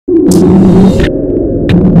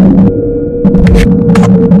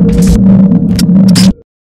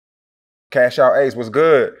Cashout Ace, what's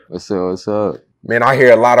good? What's up? What's up? Man, I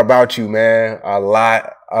hear a lot about you, man. A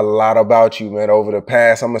lot about you, man. Over the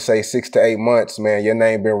past, I'm gonna say 6 to 8 months, man. Your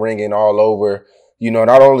name been ringing all over. Not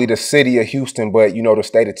only the city of Houston, but the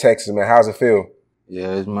state of Texas, man. How's it feel?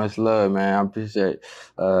 Yeah, it's much love, man. I appreciate it.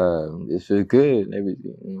 It feels good and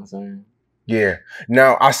everything. You know what I'm saying? Yeah.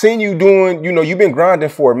 Now, I seen you doing, you've been grinding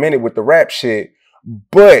for a minute with the rap shit,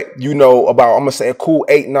 but, about, I'm gonna say a cool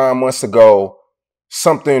 8-9 months ago,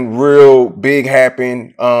 something real big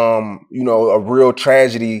happened. A real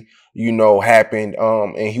tragedy, happened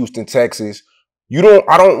in Houston, Texas.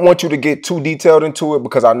 I don't want you to get too detailed into it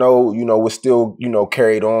because I know, it's still,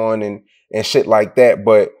 carried on and shit like that.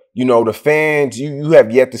 But, the fans, you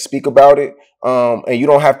have yet to speak about it. And you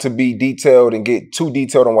don't have to be detailed and get too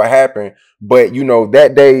detailed on what happened. But,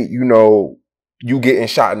 that day, you getting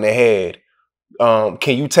shot in the head.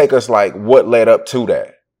 Can you take us like what led up to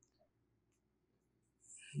that?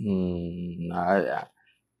 Nah,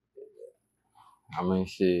 I mean,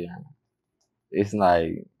 shit. It's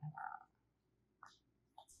like,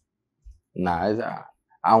 I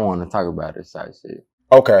don't want to talk about this type of shit.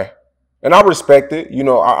 Okay. And I respect it.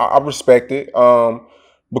 I respect it.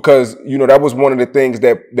 Because, that was one of the things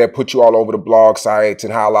that put you all over the blog sites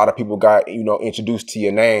and how a lot of people got, introduced to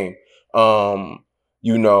your name. And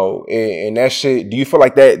that shit, do you feel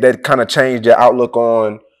like that kind of changed your outlook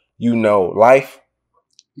on, life?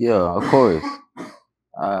 Yeah, of course.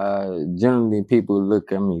 Generally, people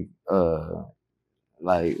look at me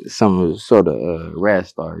like some sort of rap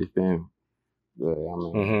star. You feel me? But I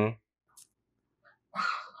mean,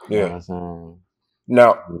 yeah. You know what I'm saying?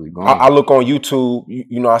 Now, I look on YouTube.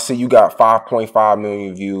 I see you got 5.5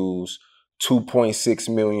 million views, 2.6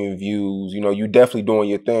 million views. You definitely doing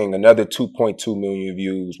your thing. Another 2.2 million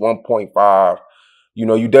views, 1.5.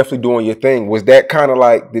 You definitely doing your thing. Was that kind of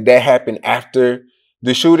like, did that happen after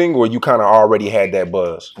the shooting, or you kind of already had that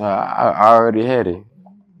buzz? I already had it.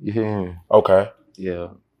 You hear me? Okay. Yeah.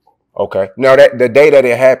 Okay. Now that the day that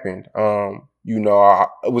it happened, it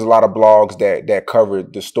was a lot of blogs that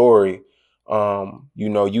covered the story.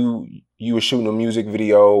 You were shooting a music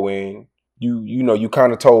video, and you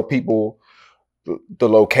kind of told people the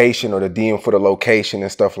location or the DM for the location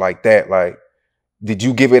and stuff like that. Like, did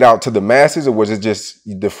you give it out to the masses, or was it just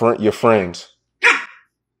your friends?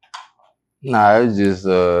 Nah, it was just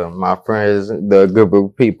my friends, the group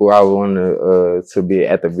of people I wanted to be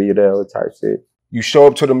at the video type shit. You show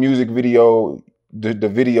up to the music video, the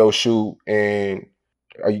video shoot, and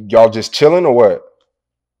are y'all just chilling or what?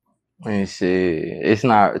 And shit, it's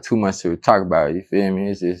not too much to talk about. You feel me?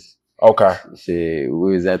 It's just okay. Shit,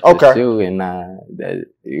 we was at the show and that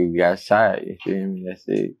you got shot. You feel me? That's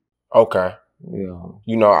it. Okay.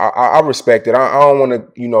 Yeah. I respect it. I don't want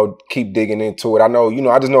to, keep digging into it. I know,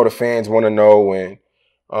 I just know the fans want to know, and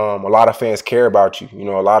a lot of fans care about you.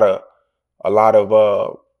 A lot of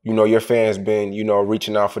your fans been,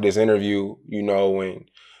 reaching out for this interview, and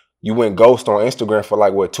you went ghost on Instagram for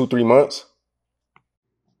like what, 2-3 months?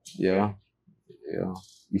 Yeah.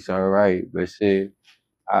 You so right, but shit,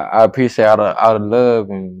 I appreciate all the love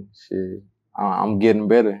and shit. I'm getting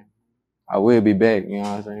better. I will be back. You know what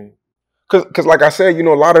I'm saying? Cause like I said,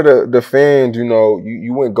 a lot of the fans,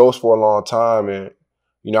 you went ghost for a long time, and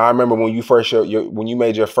I remember when you when you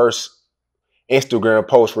made your first Instagram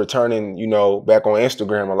post returning, back on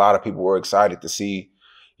Instagram, a lot of people were excited to see,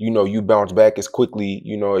 you bounce back as quickly,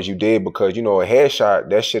 as you did, because a headshot,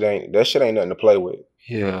 that shit ain't nothing to play with.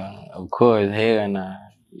 Yeah, of course, hell nah.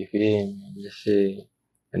 You feel me? This shit,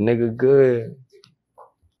 a nigga good.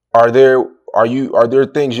 Are there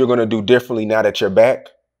things you're gonna do differently now that you're back?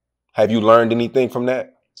 Have you learned anything from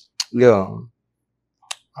that? Yeah.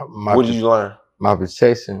 What did you learn? My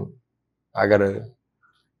protection. I gotta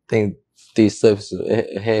think these steps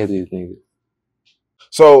ahead of these niggas.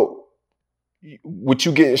 So, with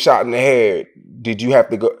you getting shot in the head, did you have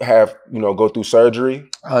to go through surgery?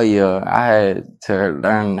 Oh yeah, I had to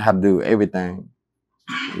learn how to do everything.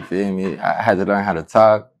 You feel me? I had to learn how to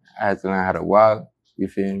talk. I had to learn how to walk. You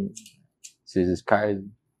feel me? Shit is crazy.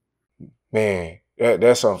 Man,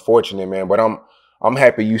 that's unfortunate, man. But I'm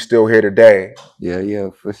happy you still here today. Yeah,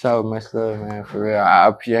 for sure, much love, man. For real, I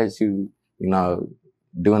appreciate you.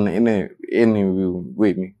 Doing the interview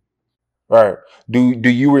with me. Right. Do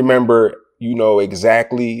you remember,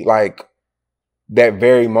 exactly like that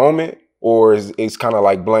very moment, or is it's kind of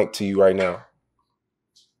like blank to you right now?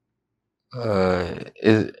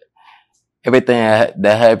 Is everything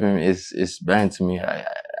that happened is blank to me.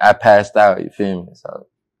 I passed out. You feel me? So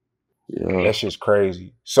Yeah. That shit's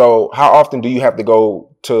crazy. So how often do you have to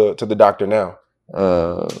go to the doctor now?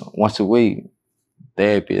 Once a week,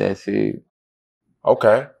 therapy. That's it.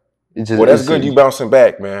 Okay. Well, that's It's good. You just bouncing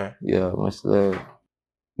back, man. yeah, much love.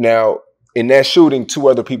 Now, in that shooting, two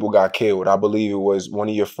other people got killed. I believe it was one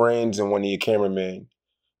of your friends and one of your cameramen.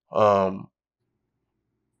 Um,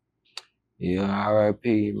 Yeah,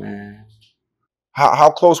 R.I.P. man. how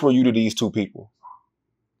close were you to these two people?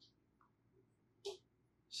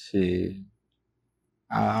 Shit,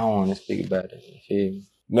 I don't want to speak about it. You feel me?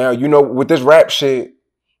 Now, with this rap shit,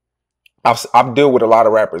 I deal with a lot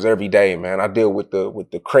of rappers every day, man. I deal with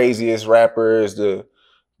the craziest rappers,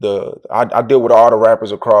 I deal with all the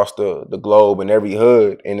rappers across the globe and every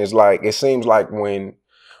hood, and it seems like when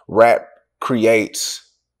rap creates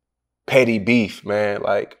petty beef, man,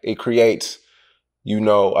 like it creates a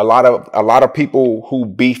lot of people who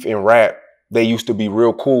beef in rap, they used to be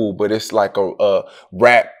real cool, but it's like a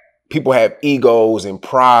rap. People have egos and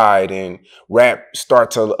pride, and rap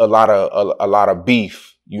starts a lot of beef.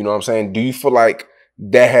 You know what I'm saying? Do you feel like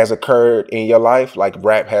that has occurred in your life? Like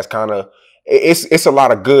rap has kind of it's a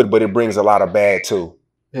lot of good, but it brings a lot of bad too.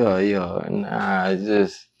 Yeah, yeah. Nah, it's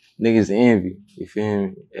just niggas envy. You feel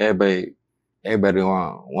me? Everybody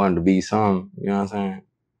wanted to be something. You know what I'm saying?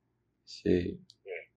 Shit.